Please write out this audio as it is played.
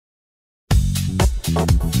Hi,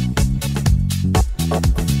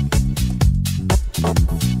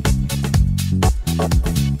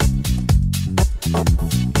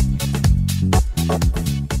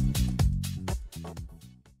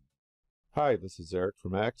 this is Eric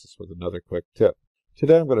from Axis with another quick tip.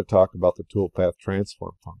 Today I'm going to talk about the Toolpath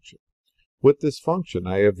transform function. With this function,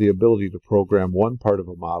 I have the ability to program one part of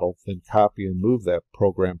a model, then copy and move that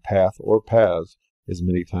program path or paths as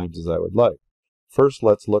many times as I would like. First,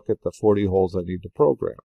 let's look at the 40 holes I need to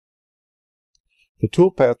program. The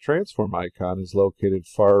Toolpath transform icon is located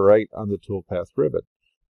far right on the Toolpath ribbon.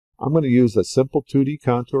 I'm going to use a simple 2D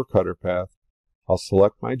contour cutter path. I'll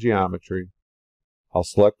select my geometry. I'll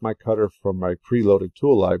select my cutter from my preloaded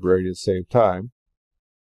tool library to save time.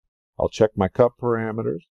 I'll check my cut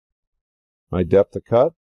parameters, my depth of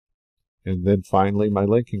cut, and then finally my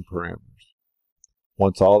linking parameters.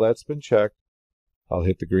 Once all that's been checked, I'll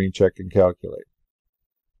hit the green check and calculate.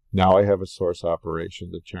 Now I have a source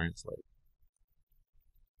operation to translate.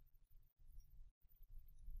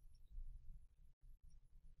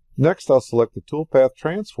 Next, I'll select the Toolpath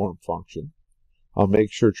transform function. I'll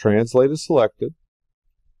make sure translate is selected.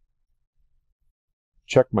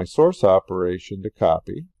 Check my source operation to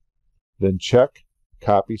copy, then check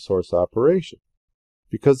copy source operation.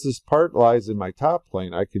 Because this part lies in my top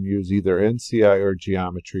plane, I can use either NCI or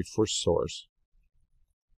geometry for source.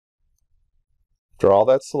 After all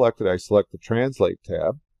that's selected, I select the Translate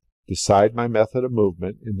tab, decide my method of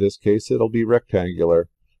movement. In this case, it'll be rectangular.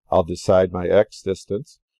 I'll decide my X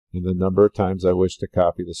distance and the number of times I wish to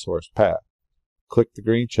copy the source path. Click the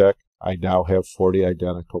green check. I now have 40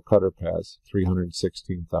 identical cutter paths,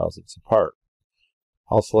 316 thousandths apart.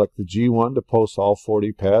 I'll select the G1 to post all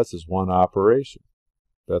 40 paths as one operation.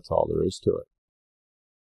 That's all there is to it.